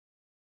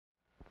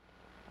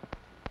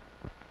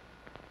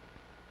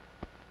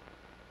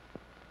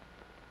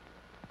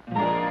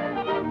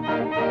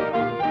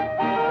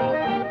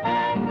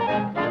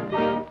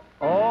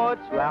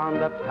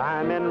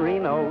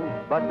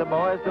but the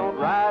boys don't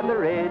ride the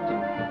ridge.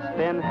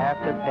 Spend half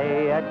the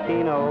pay at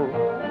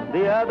KENO,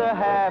 the other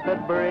half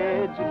at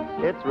bridge.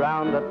 It's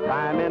round-up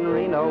time in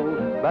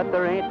Reno, but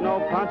there ain't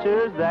no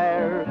punchers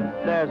there.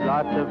 There's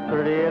lots of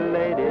pretty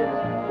ladies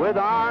with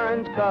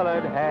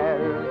orange-colored hair.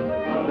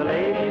 The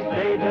ladies,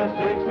 they just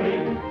 6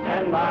 weeks,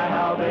 and my,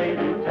 how they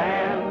do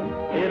tan.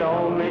 It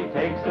only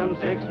takes them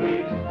 6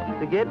 weeks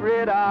to get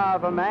rid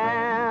of a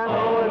man.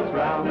 Oh, it's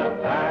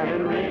round-up time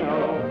in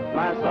Reno.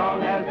 My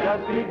song has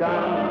just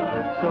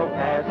begun, so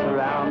pass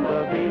around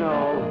the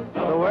vino.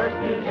 The worst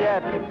is yet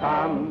to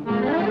come.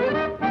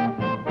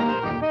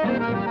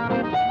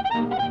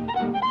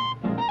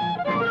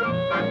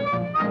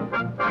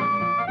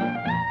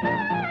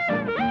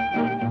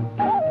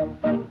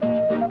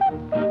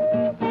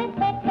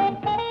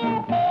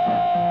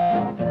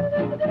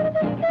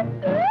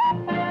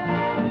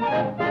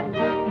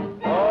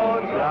 Oh,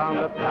 it's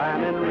round-up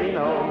time in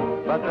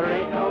Reno, but there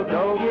ain't no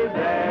dogies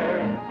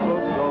there.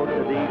 Folks go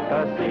to the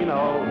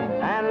casino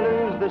and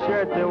lose the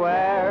shirt they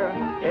wear.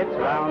 It's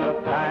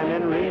round-up time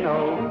in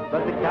Reno,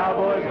 but the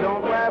cowboys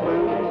don't wear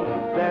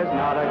boots. There's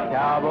not a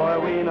cowboy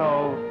we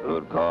know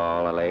who'd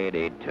call a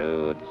lady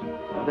toots.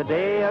 The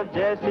day of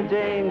Jesse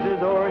James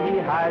is o'er, he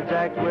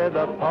hijacked with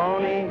a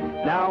pony.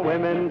 Now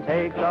women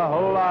take a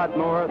whole lot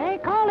more. They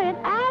call it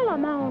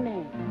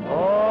alimony.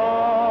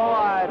 Oh,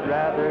 I'd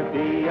rather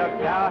be a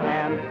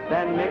cowhand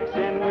than mix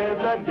in with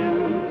the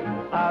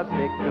dudes. I'll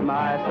stick to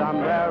my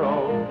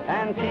sombrero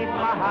and keep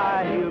my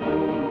high heel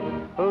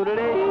boots.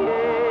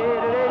 Oodle-dee-dee.